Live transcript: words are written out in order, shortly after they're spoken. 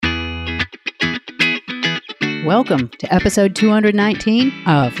Welcome to episode 219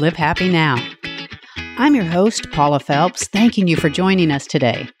 of Live Happy Now. I'm your host, Paula Phelps, thanking you for joining us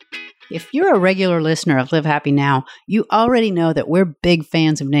today. If you're a regular listener of Live Happy Now, you already know that we're big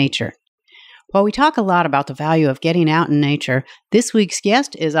fans of nature. While we talk a lot about the value of getting out in nature, this week's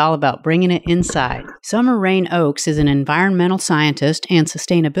guest is all about bringing it inside. Summer Rain Oaks is an environmental scientist and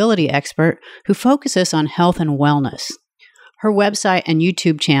sustainability expert who focuses on health and wellness. Her website and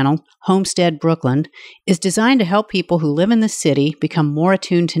YouTube channel, Homestead Brooklyn, is designed to help people who live in the city become more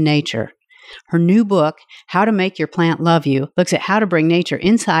attuned to nature. Her new book, How to Make Your Plant Love You, looks at how to bring nature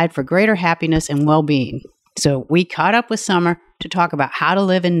inside for greater happiness and well-being. So we caught up with Summer to talk about how to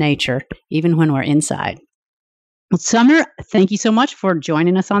live in nature, even when we're inside. Well, Summer, thank you so much for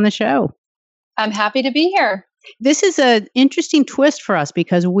joining us on the show. I'm happy to be here. This is an interesting twist for us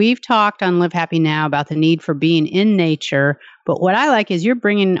because we've talked on Live Happy Now about the need for being in nature, but what I like is you're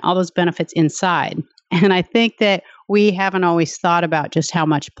bringing all those benefits inside. And I think that we haven't always thought about just how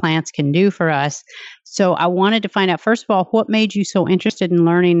much plants can do for us. So I wanted to find out, first of all, what made you so interested in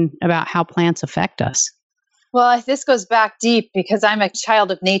learning about how plants affect us? Well, this goes back deep because I'm a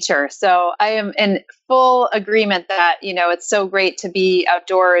child of nature. So I am in full agreement that, it's so great to be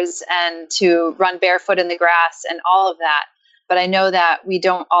outdoors and to run barefoot in the grass and all of that. But I know that we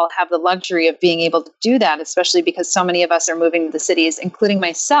don't all have the luxury of being able to do that, especially because so many of us are moving to the cities, including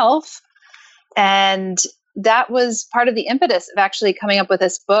myself. And that was part of the impetus of actually coming up with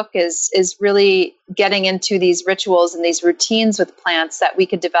this book is really getting into these rituals and these routines with plants that we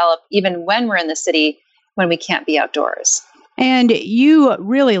could develop even when we're in the city, when we can't be outdoors. And you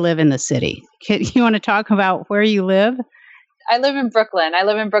really live in the city. You want to talk about where you live? I live in Brooklyn. I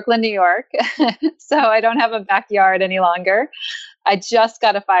live in Brooklyn, New York. So I don't have a backyard any longer. I just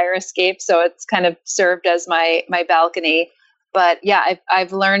got a fire escape, so it's kind of served as my balcony. But yeah,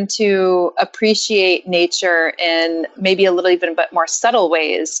 I've learned to appreciate nature in maybe a little even bit more subtle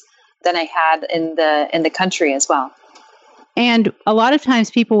ways than I had in the country as well. And a lot of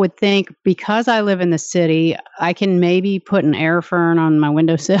times people would think because I live in the city, I can maybe put an air fern on my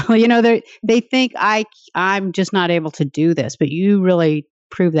windowsill. They think I'm just not able to do this, but you really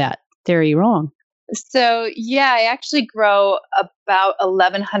prove that theory wrong. So yeah, I actually grow about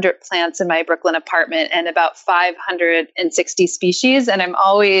 1,100 plants in my Brooklyn apartment and about 560 species. And I'm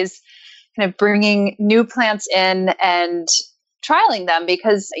always kind of bringing new plants in and trialing them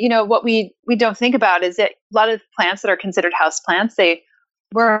because, what we don't think about is that a lot of plants that are considered houseplants, they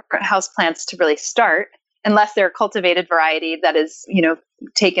were houseplants to really start, unless they're a cultivated variety that is,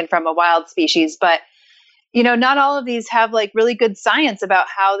 taken from a wild species. But, not all of these have like really good science about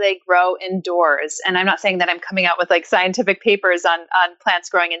how they grow indoors. And I'm not saying that I'm coming out with like scientific papers on plants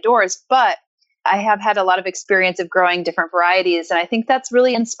growing indoors, but I have had a lot of experience of growing different varieties. And I think that's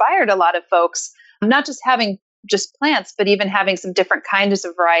really inspired a lot of folks, not just having just plants, but even having some different kinds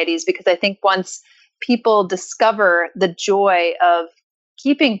of varieties, because I think once people discover the joy of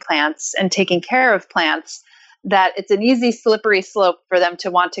keeping plants and taking care of plants, that it's an easy slippery slope for them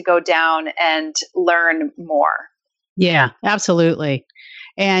to want to go down and learn more. Yeah, absolutely.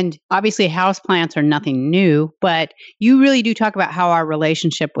 And obviously houseplants are nothing new, but you really do talk about how our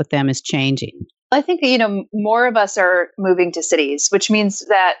relationship with them is changing. I think, more of us are moving to cities, which means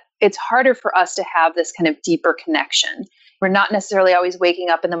that it's harder for us to have this kind of deeper connection. We're not necessarily always waking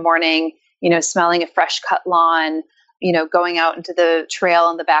up in the morning, smelling a fresh cut lawn, going out into the trail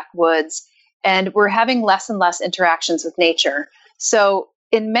in the backwoods. And we're having less and less interactions with nature. So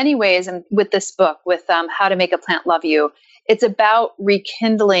in many ways, and with this book, with How to Make a Plant Love You, it's about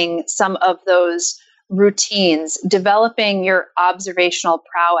rekindling some of those routines, developing your observational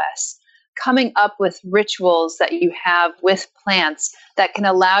prowess, coming up with rituals that you have with plants that can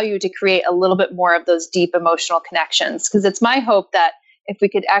allow you to create a little bit more of those deep emotional connections. Because it's my hope that if we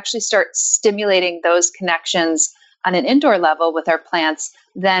could actually start stimulating those connections on an indoor level with our plants,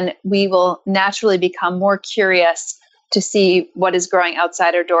 then we will naturally become more curious to see what is growing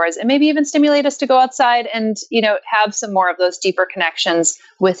outside our doors and maybe even stimulate us to go outside and, have some more of those deeper connections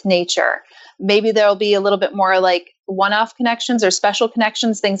with nature. Maybe there'll be a little bit more like one-off connections or special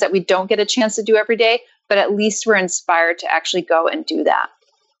connections, things that we don't get a chance to do every day, but at least we're inspired to actually go and do that.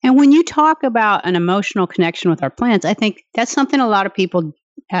 And when you talk about an emotional connection with our plants, I think that's something a lot of people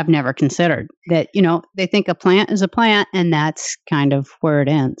have never considered, that, they think a plant is a plant and that's kind of where it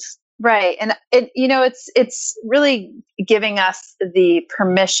ends. Right. And it's really giving us the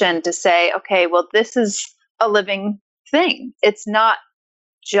permission to say, okay, well, this is a living thing. It's not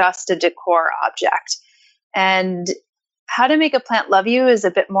just a decor object. And How to Make a Plant Love You is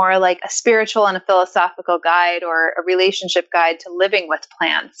a bit more like a spiritual and a philosophical guide or a relationship guide to living with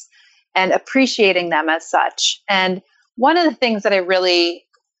plants. and appreciating them as such. And one of the things that I really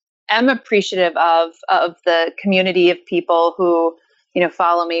am appreciative of the community of people who,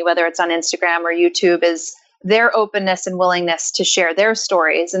 follow me, whether it's on Instagram or YouTube, is their openness and willingness to share their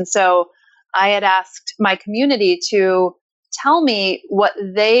stories. And so I had asked my community to tell me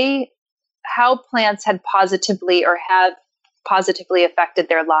how plants had positively or have positively affected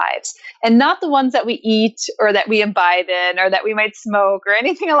their lives, and not the ones that we eat or that we imbibe in or that we might smoke or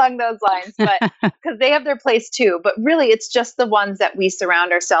anything along those lines, but because they have their place too. But really, it's just the ones that we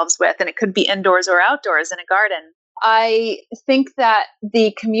surround ourselves with, and it could be indoors or outdoors in a garden. I think that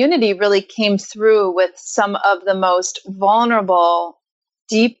the community really came through with some of the most vulnerable,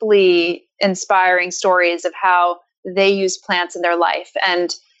 deeply inspiring stories of how they use plants in their life.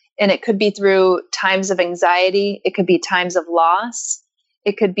 And it could be through times of anxiety. It could be times of loss.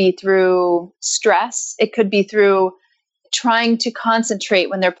 It could be through stress. It could be through trying to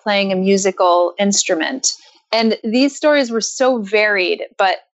concentrate when they're playing a musical instrument. And these stories were so varied,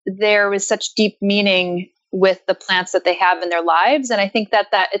 but there was such deep meaning with the plants that they have in their lives. And I think that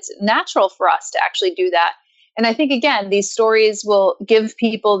it's natural for us to actually do that. And I think, again, these stories will give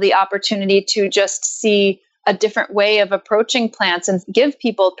people the opportunity to just see a different way of approaching plants and give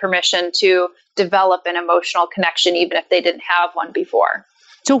people permission to develop an emotional connection, even if they didn't have one before.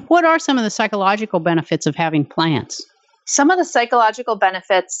 So what are some of the psychological benefits of having plants? Some of the psychological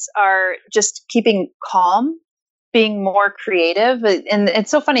benefits are just keeping calm, being more creative. And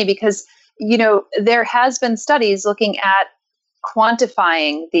it's so funny because, there has been studies looking at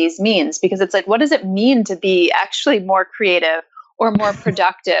quantifying these means, because it's like, what does it mean to be actually more creative or more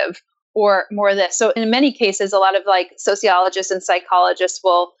productive or more of this? So in many cases, a lot of sociologists and psychologists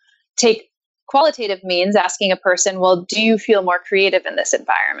will take qualitative means, asking a person, well, do you feel more creative in this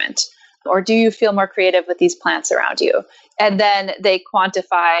environment? Or do you feel more creative with these plants around you? And then they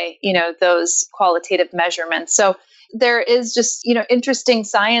quantify, those qualitative measurements. So there is just, interesting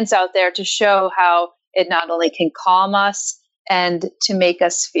science out there to show how it not only can calm us and to make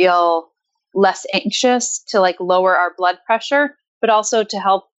us feel less anxious, to lower our blood pressure, but also to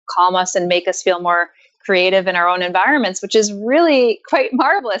help calm us and make us feel more creative in our own environments, which is really quite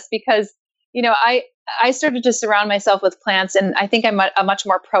marvelous because, I started to surround myself with plants, and I think I'm a much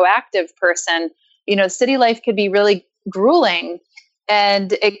more proactive person. City life could be really grueling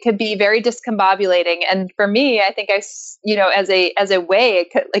and it could be very discombobulating. And for me, I think as a way, I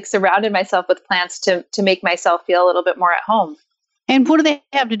could surrounded myself with plants to make myself feel a little bit more at home. And what do they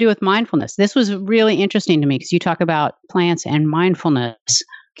have to do with mindfulness? This was really interesting to me because you talk about plants and mindfulness.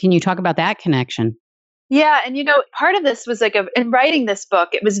 Can you talk about that connection? Yeah. And, part of this was in writing this book,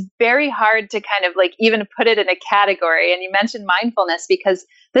 it was very hard to kind of even put it in a category. And you mentioned mindfulness because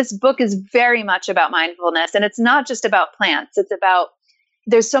this book is very much about mindfulness. And it's not just about plants.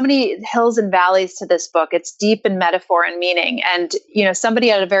 There's so many hills and valleys to this book. It's deep in metaphor and meaning. And, somebody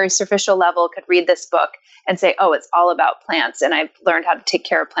at a very superficial level could read this book and say, oh, it's all about plants. And I've learned how to take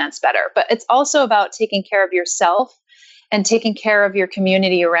care of plants better. But it's also about taking care of yourself and taking care of your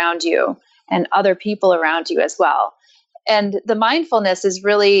community around you and other people around you as well. And the mindfulness is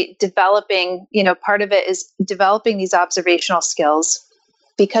really developing, part of it is developing these observational skills,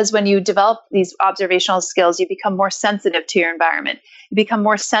 because when you develop these observational skills, you become more sensitive to your environment. You become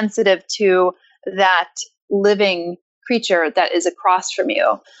more sensitive to that living creature that is across from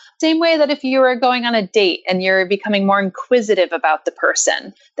you. Same way that if you were going on a date and you're becoming more inquisitive about the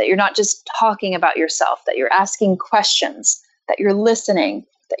person, that you're not just talking about yourself, that you're asking questions, that you're listening,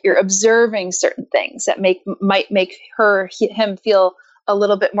 that you're observing certain things that might make him feel a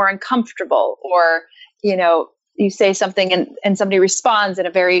little bit more uncomfortable, or, you say something and somebody responds in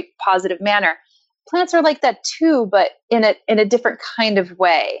a very positive manner. Plants are like that too, but in a different kind of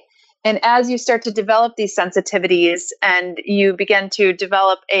way. And as you start to develop these sensitivities and you begin to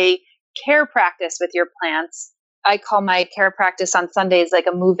develop a care practice with your plants, I call my care practice on Sundays like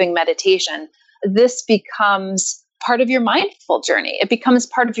a moving meditation. This becomes part of your mindful journey. It becomes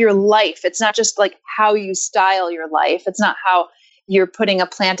part of your life. It's not just how you style your life. It's not how you're putting a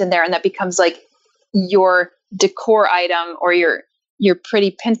plant in there and that becomes your decor item or your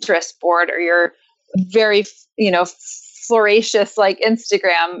pretty Pinterest board or your very, floracious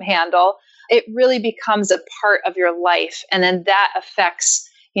Instagram handle. It really becomes a part of your life. And then that affects,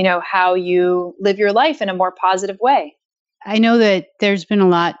 how you live your life in a more positive way. I know that there's been a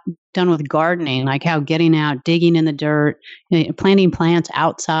lot done with gardening, like how getting out, digging in the dirt, planting plants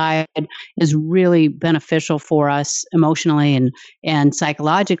outside is really beneficial for us emotionally and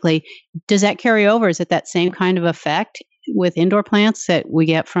psychologically. Does that carry over? Is it that same kind of effect with indoor plants that we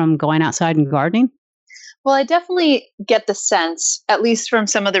get from going outside and gardening? Well, I definitely get the sense, at least from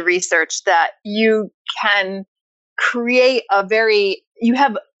some of the research, that you can create you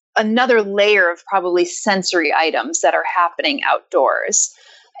have another layer of probably sensory items that are happening outdoors.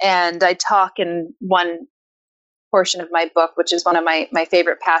 And I talk in one portion of my book, which is one of my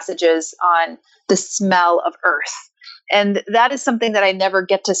favorite passages, on the smell of earth. And that is something that I never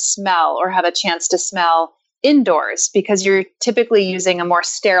get to smell or have a chance to smell indoors because you're typically using a more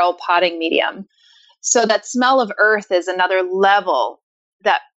sterile potting medium. So that smell of earth is another level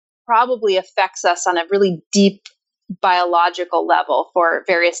that probably affects us on a really deep biological level for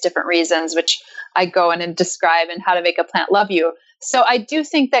various different reasons, which I go in and describe in How to Make a Plant Love You. So I do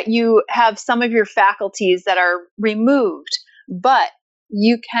think that you have some of your faculties that are removed, but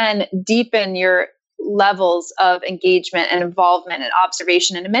you can deepen your levels of engagement and involvement and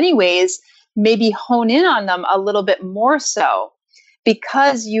observation. And in many ways, maybe hone in on them a little bit more so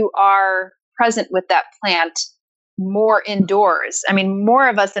because you are present with that plant more indoors. I mean, more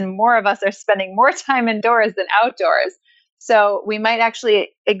of us are spending more time indoors than outdoors. So we might actually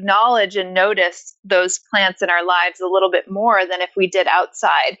acknowledge and notice those plants in our lives a little bit more than if we did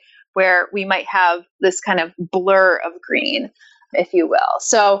outside, where we might have this kind of blur of green, if you will.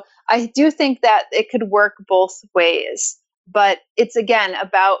 So I do think that it could work both ways, but it's again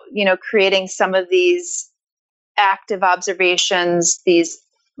about, creating some of these active observations, these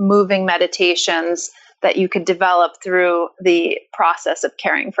moving meditations that you could develop through the process of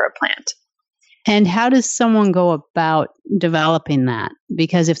caring for a plant. And how does someone go about developing that?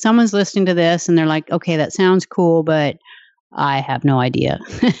 Because if someone's listening to this and they're like, okay, that sounds cool, but I have no idea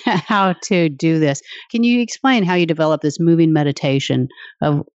how to do this. Can you explain how you develop this moving meditation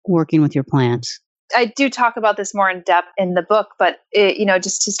of working with your plants? I do talk about this more in depth in the book, but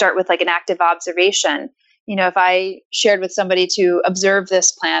just to start with like an active observation, if I shared with somebody to observe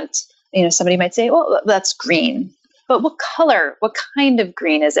this plant, somebody might say, well, that's green. But what color, what kind of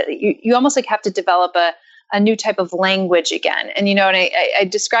green is it? You almost like have to develop a new type of language again. And, and I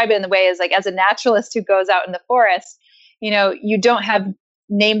describe it in the way as a naturalist who goes out in the forest, you don't have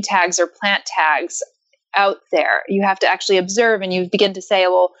name tags or plant tags out there. You have to actually observe and you begin to say,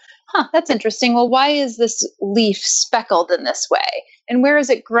 well, that's interesting. Well, why is this leaf speckled in this way? And where is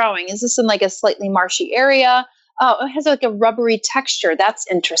it growing? Is this in like a slightly marshy area? Oh, it has like a rubbery texture. That's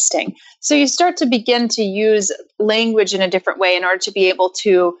interesting. So you start to begin to use language in a different way in order to be able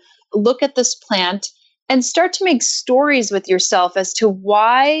to look at this plant and start to make stories with yourself as to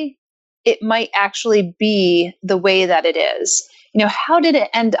why it might actually be the way that it is. How did it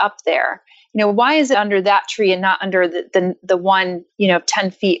end up there? Why is it under that tree and not under the one,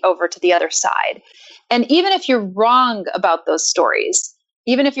 10 feet over to the other side? And even if you're wrong about those stories,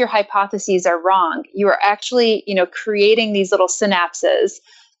 even if your hypotheses are wrong, you are actually, creating these little synapses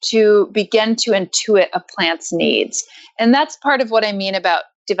to begin to intuit a plant's needs. And that's part of what I mean about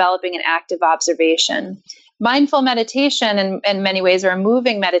developing an active observation. Mindful meditation, in many ways, or a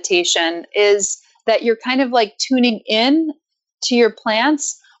moving meditation, is that you're kind of like tuning in to your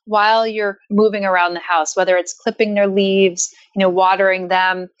plants while you're moving around the house, whether it's clipping their leaves, watering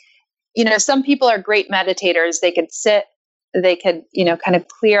them. Some people are great meditators. They could sit, they could, kind of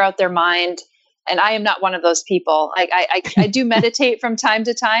clear out their mind. And I am not one of those people. I do meditate from time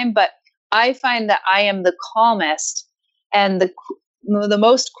to time, but I find that I am the calmest and the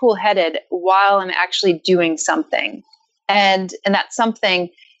most cool-headed while I'm actually doing something. And that something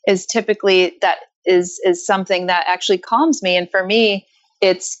is typically is something that actually calms me. And for me,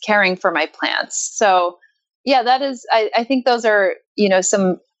 it's caring for my plants. So yeah, that is, I think those are,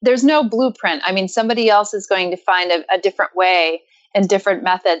 there's no blueprint. I mean, somebody else is going to find a different way and different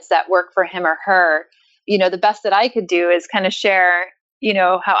methods that work for him or her. The best that I could do is kind of share,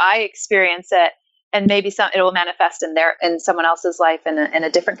 how I experience it, and maybe it will manifest in someone else's life in a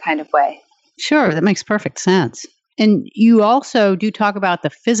different kind of way. Sure. That makes perfect sense. And you also do talk about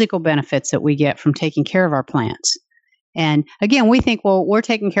the physical benefits that we get from taking care of our plants. And again, we think, well, we're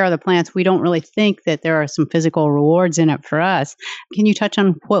taking care of the plants. We don't really think that there are some physical rewards in it for us. Can you touch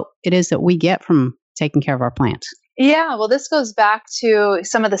on what it is that we get from taking care of our plants? Yeah, well, this goes back to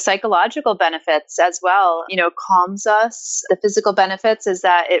some of the psychological benefits as well. Calms us. The physical benefits is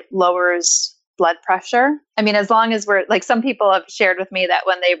that it lowers blood pressure. I mean, as long as we're like, some people have shared with me that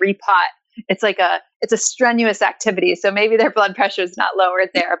when they repot, it's a strenuous activity. So maybe their blood pressure is not lowered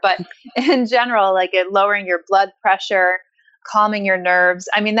there, but in general, like it lowering your blood pressure, calming your nerves.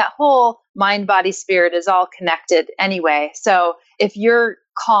 I mean, that whole mind, body, spirit is all connected anyway. So if you're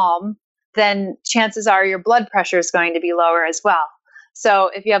calm, then chances are your blood pressure is going to be lower as well.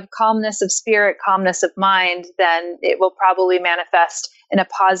 So if you have calmness of spirit, calmness of mind, then it will probably manifest in a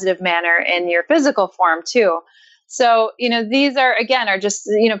positive manner in your physical form too. So, these are just,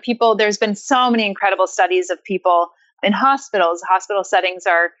 people, there's been so many incredible studies of people in hospitals. Hospital settings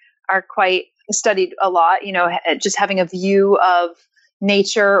are quite studied a lot, just having a view of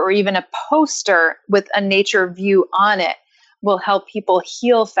nature or even a poster with a nature view on it will help people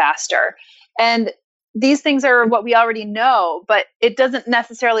heal faster. And these things are what we already know, but it doesn't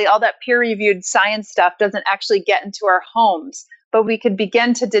necessarily, all that peer-reviewed science stuff doesn't actually get into our homes. But we could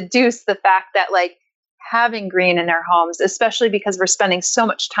begin to deduce the fact that like having green in our homes, especially because we're spending so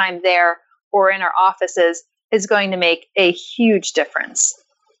much time there or in our offices, is going to make a huge difference.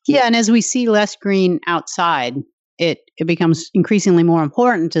 Yeah, and as we see less green outside, it becomes increasingly more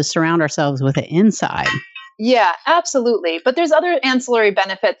important to surround ourselves with it inside. Yeah, absolutely. But there's other ancillary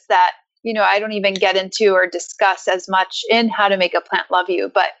benefits that, I don't even get into or discuss as much in How to Make a Plant Love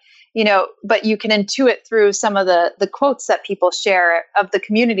You. But you can intuit through some of the quotes that people share of the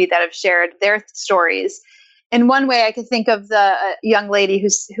community that have shared their stories. In one way, I could think of the young lady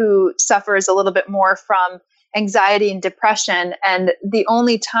who suffers a little bit more from anxiety and depression. And the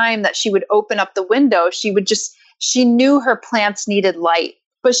only time that she would open up the window, she knew her plants needed light,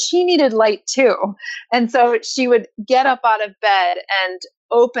 but she needed light too. And so she would get up out of bed and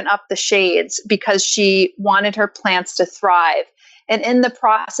open up the shades because she wanted her plants to thrive. And in the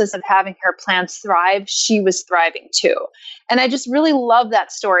process of having her plants thrive, she was thriving too. And I just really love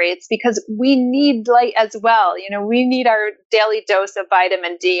that story. It's because we need light as well. We need our daily dose of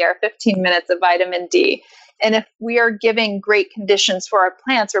vitamin D, our 15 minutes of vitamin D. And if we are giving great conditions for our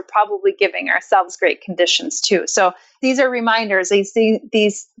plants, we're probably giving ourselves great conditions too. So these are reminders.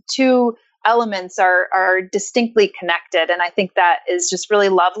 These two elements are distinctly connected. And I think that is just really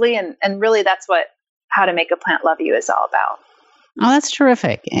lovely. And really that's what How to Make a Plant Love You is all about. Oh, that's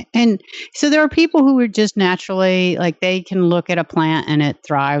terrific. And so there are people who are just naturally, like they can look at a plant and it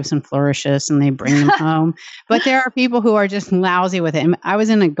thrives and flourishes and they bring them home. But there are people who are just lousy with it. And I was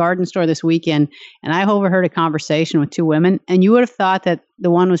in a garden store this weekend and I overheard a conversation with two women, and you would have thought that the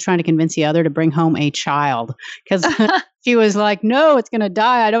one was trying to convince the other to bring home a child because she was like, no, it's going to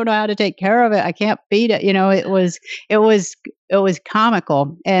die. I don't know how to take care of it. I can't feed it. It was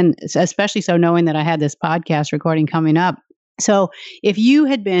comical. And especially so knowing that I had this podcast recording coming up. So if you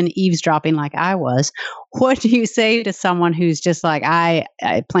had been eavesdropping like I was, what do you say to someone who's just like,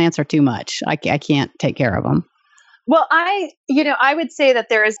 plants are too much. I can't take care of them. Well, I would say that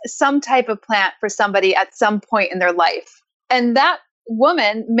there is some type of plant for somebody at some point in their life. And that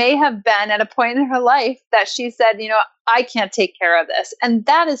woman may have been at a point in her life that she said, I can't take care of this. And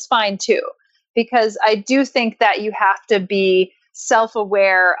that is fine too, because I do think that you have to be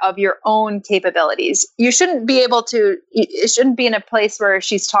self-aware of your own capabilities. You shouldn't be it shouldn't be in a place where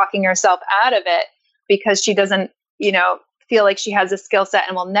she's talking herself out of it because she doesn't, feel like she has a skill set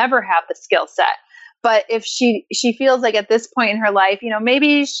and will never have the skill set. But if she feels like at this point in her life,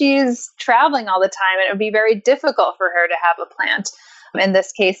 maybe she's traveling all the time and it would be very difficult for her to have a plant in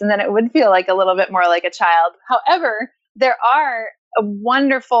this case. And then it would feel like a little bit more like a child. However, there are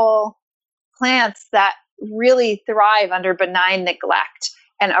wonderful plants that really thrive under benign neglect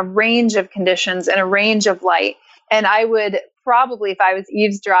and a range of conditions and a range of light. And I would probably, if I was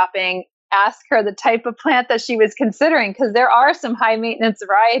eavesdropping, ask her the type of plant that she was considering, because there are some high maintenance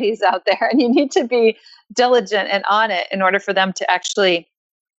varieties out there and you need to be diligent and on it in order for them to actually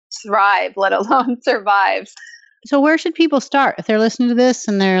thrive, let alone survive. So where should people start if they're listening to this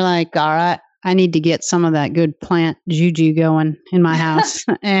and they're like, all right, I need to get some of that good plant juju going in my house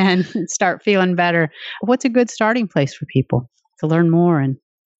and start feeling better? What's a good starting place for people to learn more?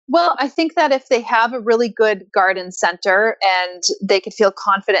 Well, I think that if they have a really good garden center and they could feel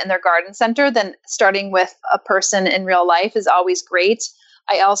confident in their garden center, then starting with a person in real life is always great.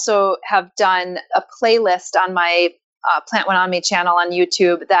 I also have done a playlist on my Plant One On Me channel on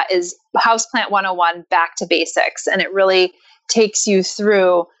YouTube that is Houseplant 101 Back to Basics. And it really takes you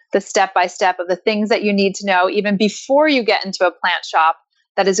through the step-by-step of the things that you need to know even before you get into a plant shop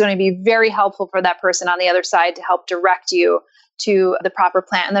that is going to be very helpful for that person on the other side to help direct you to the proper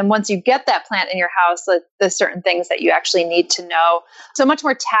plant. And then once you get that plant in your house, there's certain things that you actually need to know. So much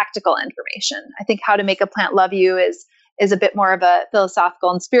more tactical information. I think How to Make a Plant Love You is a bit more of a philosophical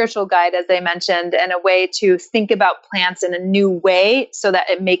and spiritual guide, as I mentioned, and a way to think about plants in a new way so that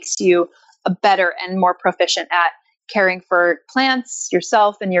it makes you a better and more proficient at caring for plants,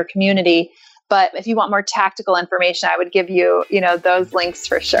 yourself, and your community. But if you want more tactical information, I would give you, those links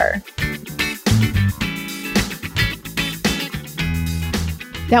for sure.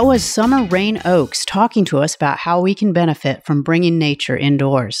 That was Summer Rain Oaks talking to us about how we can benefit from bringing nature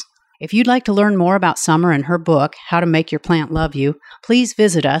indoors. If you'd like to learn more about Summer and her book, How to Make Your Plant Love You, please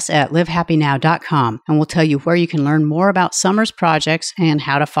visit us at livehappynow.com and we'll tell you where you can learn more about Summer's projects and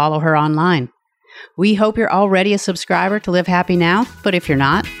how to follow her online. We hope you're already a subscriber to Live Happy Now, but if you're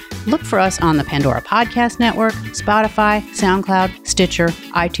not, look for us on the Pandora Podcast Network, Spotify, SoundCloud, Stitcher,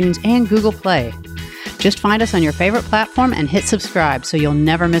 iTunes, and Google Play. Just find us on your favorite platform and hit subscribe so you'll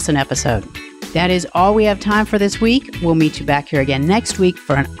never miss an episode. That is all we have time for this week. We'll meet you back here again next week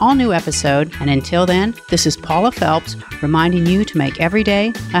for an all-new episode. And until then, this is Paula Phelps reminding you to make every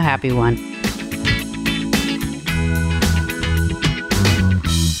day a happy one.